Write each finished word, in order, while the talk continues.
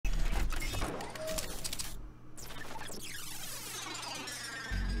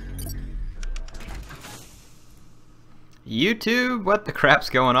YouTube, what the crap's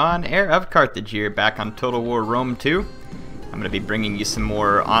going on? HeirofCarthage here, back on Total War Rome 2. I'm going to be bringing you some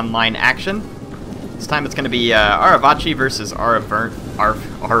more online action. This time it's going to be Arevaci versus Arverni.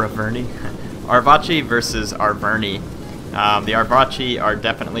 Arevaci versus Arverni. The Arevaci are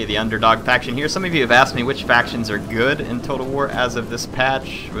definitely the underdog faction here. Some of you have asked me which factions are good in Total War as of this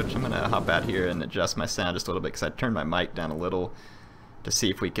patch, which I'm going to hop out here and adjust my sound just a little bit because I turned my mic down a little to see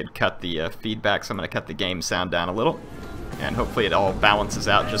if we could cut the feedback. So I'm going to cut the game sound down a little, and hopefully it all balances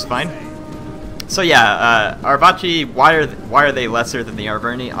out just fine. So yeah, Arevaci, why are they lesser than the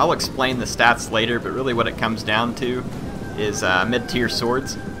Arverni? I'll explain the stats later, but really what it comes down to is mid-tier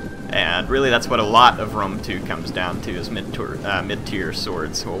swords. And really that's what a lot of Rome 2 comes down to, is mid-tier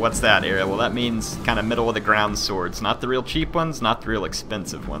swords. Well, what's that, Area? Well, that means kind of middle-of-the-ground swords. Not the real cheap ones, not the real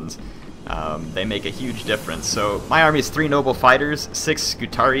expensive ones. They make a huge difference. So my army is 3 noble fighters, 6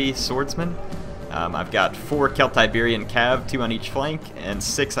 Scutari swordsmen. I've got 4 Celt-Iberian cav, 2 on each flank, and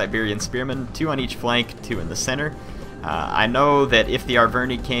 6 Iberian spearmen, 2 on each flank, 2 in the center. I know that if the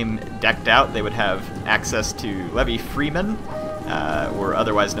Arverni came decked out, they would have access to Levy Freemen, or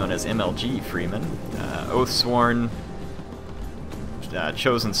otherwise known as MLG Freemen, Oathsworn,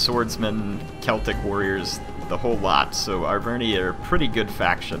 Chosen Swordsmen, Celtic Warriors, the whole lot. So Arverni are a pretty good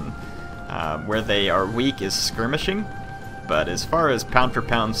faction. Where they are weak is skirmishing, but as far as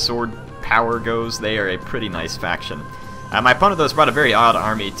pound-for-pound sword power goes, they are a pretty nice faction. My opponent, though, has brought a very odd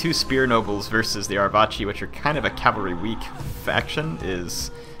army. 2 spear nobles versus the Arevaci, which are kind of a cavalry-weak faction,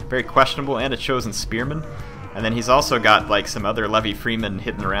 is very questionable, and a chosen spearman. And then he's also got like some other Levy Freemen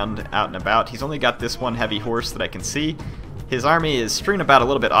hidden around out and about. He's only got this one heavy horse that I can see. His army is strewn about a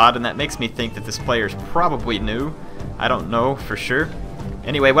little bit odd, and that makes me think that this player is probably new. I don't know for sure.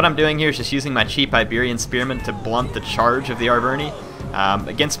 Anyway, what I'm doing here is just using my cheap Iberian spearmen to blunt the charge of the Arverni.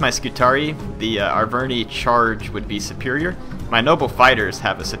 Against my Scutari, the Arverni charge would be superior. My noble fighters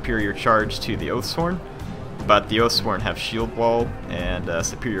have a superior charge to the Oathsworn, but the Oathsworn have shield wall and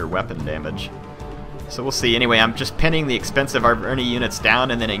superior weapon damage. So we'll see. Anyway, I'm just pinning the expensive Arverni units down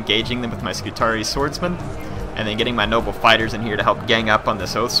and then engaging them with my Scutari swordsmen, and then getting my noble fighters in here to help gang up on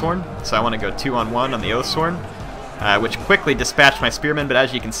this Oathsworn. So I want to go 2-on-1 on the Oathsworn. Which quickly dispatched my spearmen, but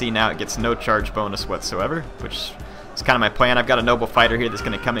as you can see now it gets no charge bonus whatsoever, which is kind of my plan. I've got a noble fighter here that's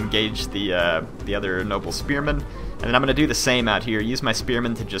going to come engage the other noble spearmen, and then I'm going to do the same out here, use my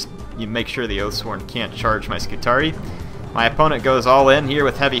spearmen to just make sure the Oathsworn can't charge my Scutari. My opponent goes all in here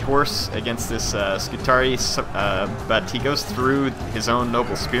with heavy horse against this Scutari, but he goes through his own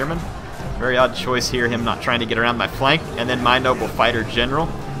noble spearmen. Very odd choice here, him not trying to get around my flank, and then my noble fighter general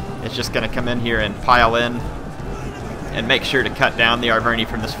is just going to come in here and pile in and make sure to cut down the Arverni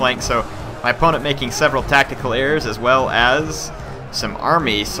from this flank. So my opponent making several tactical errors as well as some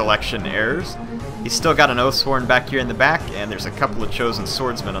army selection errors. He's still got an Oathsworn back here in the back, and there's a couple of chosen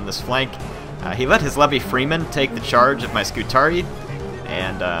swordsmen on this flank. He let his Levy Freeman take the charge of my Scutari,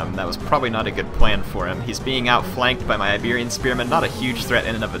 and that was probably not a good plan for him. He's being outflanked by my Iberian spearmen, not a huge threat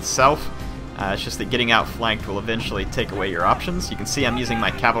in and of itself. It's just that getting outflanked will eventually take away your options. You can see I'm using my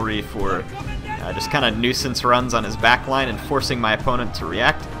cavalry for just kind of nuisance runs on his back line and forcing my opponent to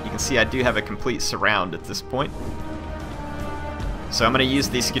react. You can see I do have a complete surround at this point. So I'm going to use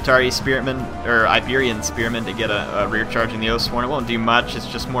the Scutari spearmen, or Iberian spearmen, to get a rear charging the Oathsworn. It won't do much, it's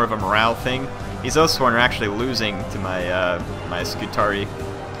just more of a morale thing. These Oathsworn are actually losing to my my Scutari.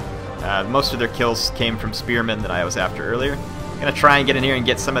 Most of their kills came from spearmen that I was after earlier. I'm going to try and get in here and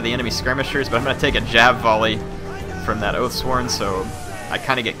get some of the enemy skirmishers, but I'm going to take a jab volley from that Oathsworn, so I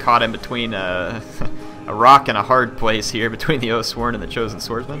kind of get caught in between a rock and a hard place here between the Oathsworn and the Chosen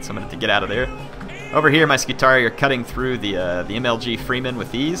Swordsman, so I'm going to have to get out of there. Over here, my Scutari are cutting through the MLG Freemen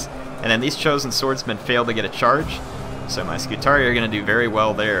with ease, and then these Chosen Swordsmen fail to get a charge, so my Scutari are going to do very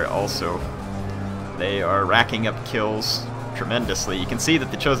well there also. They are racking up kills tremendously. You can see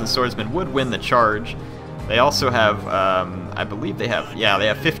that the Chosen Swordsmen would win the charge. They also have, I believe they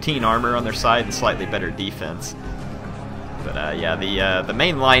have 15 armor on their side and slightly better defense. But yeah, the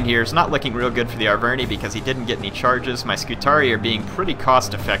main line here is not looking real good for the Arverni because he didn't get any charges. My Scutari are being pretty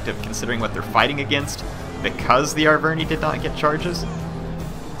cost effective considering what they're fighting against because the Arverni did not get charges.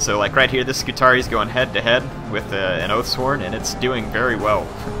 So like right here, this Scutari is going head to head with an Oathsworn, and it's doing very well.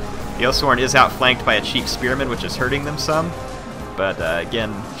 The Oathsworn is outflanked by a cheap spearman, which is hurting them some. But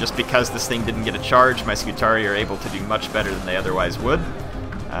again, just because this thing didn't get a charge, my Scutari are able to do much better than they otherwise would.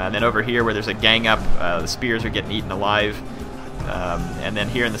 And then over here where there's a gang up, the spears are getting eaten alive. And then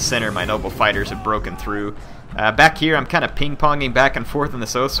here in the center, my noble fighters have broken through. Back here, I'm kind of ping-ponging back and forth on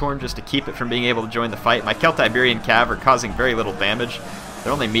this Oathsworn just to keep it from being able to join the fight. My Celt-Iberian cav are causing very little damage.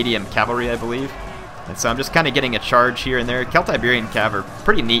 They're only medium cavalry, I believe. And so I'm just kind of getting a charge here and there. Celtiberian Cav are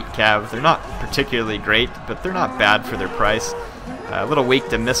pretty neat Cav. They're not particularly great, but they're not bad for their price. A little weak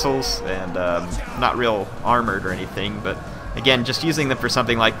to missiles and not real armored or anything, but again, just using them for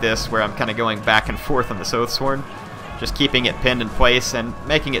something like this where I'm kind of going back and forth on this Oathsworn, just keeping it pinned in place and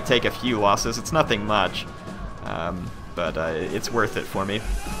making it take a few losses. It's nothing much, but it's worth it for me.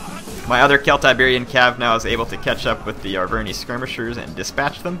 My other Celtiberian Cav now is able to catch up with the Arverni skirmishers and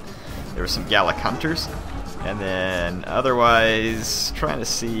dispatch them. There were some Gallic hunters, and then otherwise trying to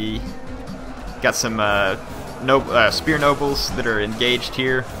see, got some spear nobles that are engaged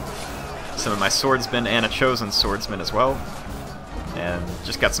here, some of my swordsmen and a chosen swordsman as well, and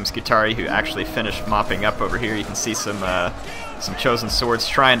just got some Scutari who actually finished mopping up over here. You can see some chosen swords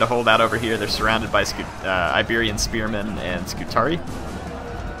trying to hold out over here. They're surrounded by Iberian spearmen and Scutari.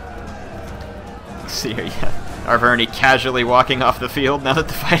 See here, yeah. Arverni casually walking off the field now that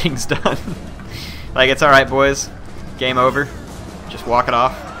the fighting's done. Like, it's alright, boys. Game over. Just walk it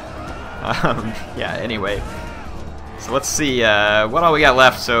off. Yeah, anyway. So let's see what all we got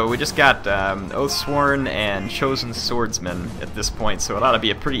left. So we just got Oathsworn and Chosen Swordsman at this point, so it ought to be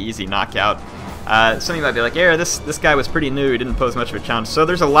a pretty easy knockout. Some of you might be like, yeah, this guy was pretty new, he didn't pose much of a challenge. So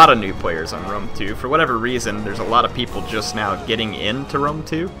there's a lot of new players on Rome 2. For whatever reason, there's a lot of people just now getting into Rome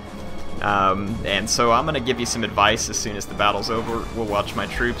 2. And so I'm going to give you some advice as soon as the battle's over. We'll watch my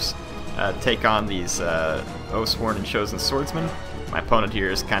troops take on these Oathsworn and Chosen Swordsmen. My opponent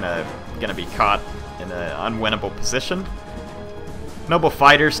here is kind of going to be caught in an unwinnable position. Noble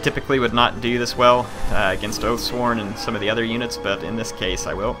fighters typically would not do this well against Oathsworn and some of the other units, but in this case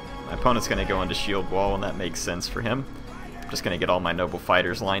I will. My opponent's going to go into shield wall, and that makes sense for him. I'm just going to get all my noble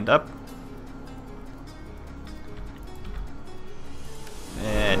fighters lined up.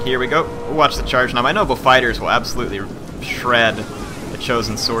 And here we go. We'll watch the charge. Now my noble fighters will absolutely shred the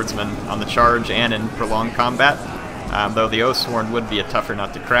Chosen Swordsman on the charge and in prolonged combat. Though the Oathsworn would be a tougher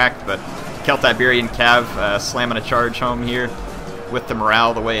nut to crack, but Celtiberian Cav slamming a charge home here with the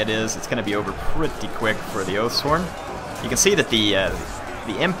morale the way it is, it's going to be over pretty quick for the Oathsworn. You can see that the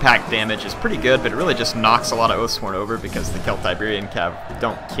impact damage is pretty good, but it really just knocks a lot of Oathsworn over because the Celtiberian Cav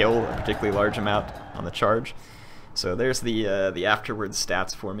don't kill a particularly large amount on the charge. So there's the afterwards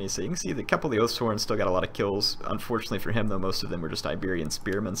stats for me. So you can see that a couple of the Oathsworn still got a lot of kills. Unfortunately for him, though, most of them were just Iberian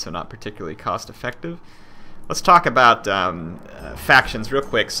spearmen, so not particularly cost effective. Let's talk about factions real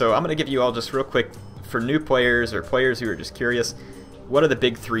quick. So I'm going to give you all just real quick, for new players or players who are just curious, what are the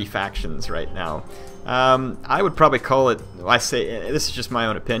big three factions right now? I would probably call it, I say, this is just my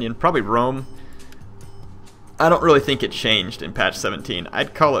own opinion, probably Rome. I don't really think it changed in patch 17.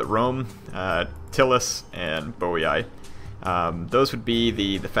 I'd call it Rome, Tillus, and Boii. Those would be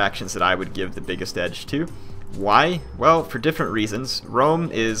the factions that I would give the biggest edge to. Why? Well, for different reasons.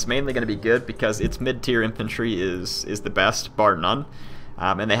 Rome is mainly going to be good because its mid-tier infantry is the best, bar none,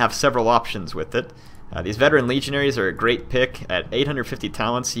 and they have several options with it. These veteran legionaries are a great pick. At 850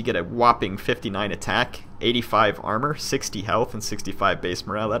 talents, you get a whopping 59 attack, 85 armor, 60 health, and 65 base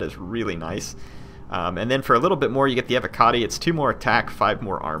morale. That is really nice. And then for a little bit more, you get the Arevaci. It's 2 more attack, 5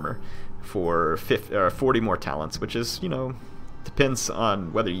 more armor for 40 more talents, which is, you know, depends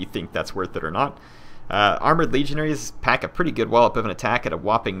on whether you think that's worth it or not. Armored legionaries pack a pretty good wallop of an attack at a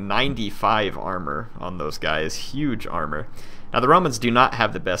whopping 95 armor on those guys. Huge armor. Now the Romans do not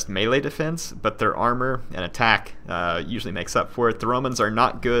have the best melee defense, but their armor and attack usually makes up for it. The Romans are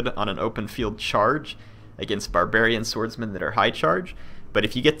not good on an open field charge against barbarian swordsmen that are high charge, but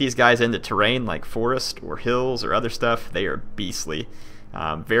if you get these guys into terrain like forest or hills or other stuff, they are beastly.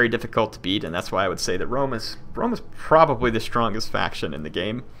 Very difficult to beat, and that's why I would say that Rome is probably the strongest faction in the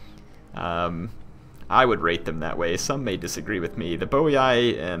game. I would rate them that way. Some may disagree with me. The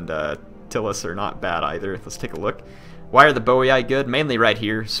Boii and Tillus are not bad either. Let's take a look. Why are the Boii good? Mainly right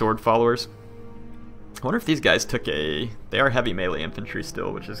here, sword followers. I wonder if these guys took a... They are heavy melee infantry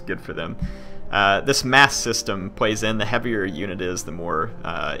still, which is good for them. This mass system plays in. The heavier a unit is, the more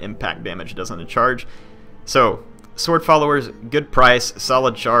impact damage it does on a charge. So, sword followers, good price,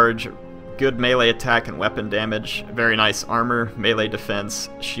 solid charge, good melee attack and weapon damage, very nice armor, melee defense,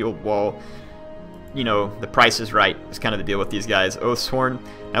 shield wall. You know, the price is right, is kind of the deal with these guys. Oathsworn.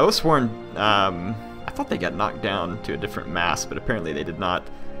 Now, Oathsworn, I thought they got knocked down to a different mass, but apparently they did not.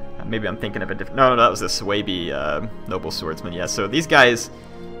 Maybe I'm thinking of a different... No, that was a Suebi Noble Swordsman, yeah. So these guys,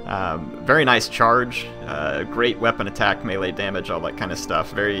 very nice charge, great weapon attack, melee damage, all that kind of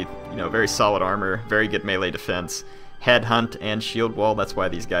stuff. Very, you know, very solid armor, very good melee defense. Headhunt and shield wall, that's why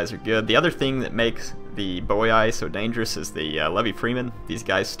these guys are good. The other thing that makes the Boii so dangerous is the Levy Freemen. These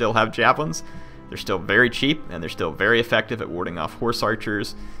guys still have javelins. They're still very cheap, and they're still very effective at warding off horse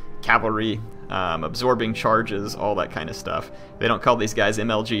archers, cavalry, absorbing charges, all that kind of stuff. They don't call these guys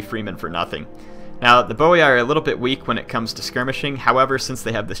MLG Freemen for nothing. Now, the Boii are a little bit weak when it comes to skirmishing. However, since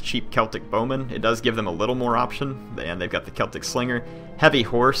they have this cheap Celtic bowman, it does give them a little more option, and they've got the Celtic slinger. Heavy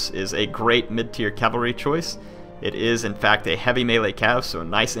horse is a great mid-tier cavalry choice. It is, in fact, a heavy melee cav, so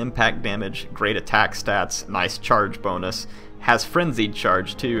nice impact damage, great attack stats, nice charge bonus. Has frenzied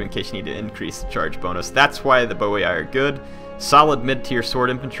charge, too, in case you need to increase the charge bonus. That's why the Boii are good. Solid mid-tier sword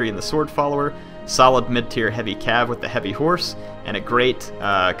infantry in the sword follower, solid mid-tier heavy cav with the heavy horse, and a great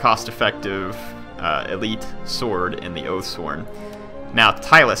cost-effective elite sword in the Oathsworn. Now,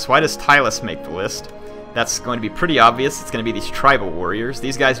 Tylus. Why does Tylus make the list? That's going to be pretty obvious. It's going to be these tribal warriors.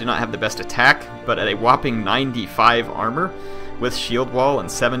 These guys do not have the best attack, but at a whopping 95 armor with shield wall and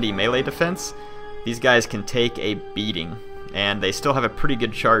 70 melee defense, these guys can take a beating. And they still have a pretty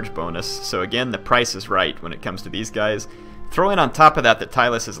good charge bonus, so again, the price is right when it comes to these guys. Throw in on top of that that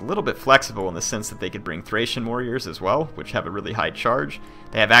Tylus is a little bit flexible in the sense that they could bring Thracian warriors as well, which have a really high charge.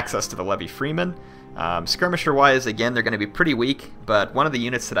 They have access to the Levy Freeman. Skirmisher-wise, again, they're going to be pretty weak, but one of the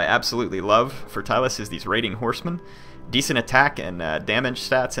units that I absolutely love for Tylus is these Raiding Horsemen. Decent attack and damage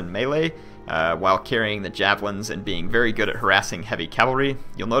stats in melee, while carrying the javelins and being very good at harassing heavy cavalry.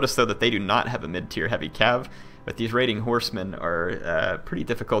 You'll notice, though, that they do not have a mid-tier heavy cav, but these Raiding Horsemen are pretty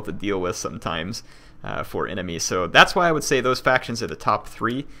difficult to deal with sometimes for enemies. So that's why I would say those factions are the top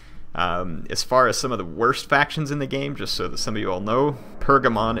 3. As far as some of the worst factions in the game, just so that some of you all know,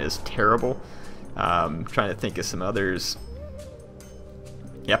 Pergamon is terrible. Trying to think of some others.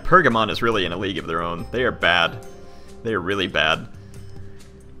 Yeah, Pergamon is really in a league of their own. They are bad. They are really bad.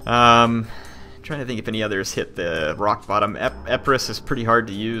 Trying to think if any others hit the rock bottom. Epirus is pretty hard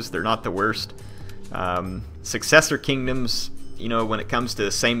to use. They're not the worst. Successor kingdoms, you know, when it comes to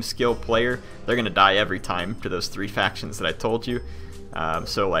the same skill player, they're going to die every time to those 3 factions that I told you.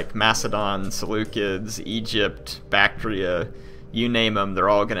 So like Macedon, Seleucids, Egypt, Bactria, you name them, they're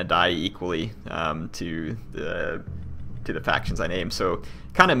all going to die equally to the factions I named. So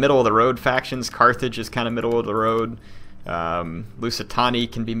kind of middle of the road factions. Carthage is kind of middle of the road.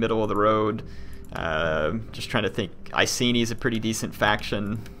 Lusitani can be middle of the road. Just trying to think. Iceni is a pretty decent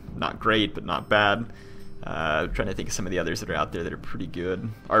faction. Not great, but not bad. Trying to think of some of the others that are out there that are pretty good.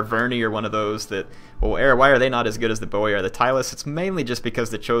 Arverni are one of those that, well, why are they not as good as the Boii or the Tylus? It's mainly just because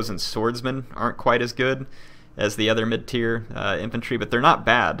the chosen swordsmen aren't quite as good as the other mid-tier infantry, but they're not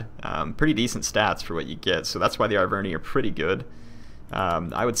bad. Pretty decent stats for what you get, so that's why the Arverni are pretty good.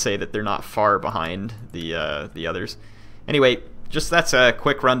 I would say that they're not far behind the others. Anyway, just that's a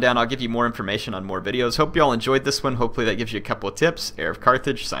quick rundown. I'll give you more information on more videos. Hope you all enjoyed this one. Hopefully that gives you a couple of tips.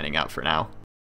 HeirofCarthage signing out for now.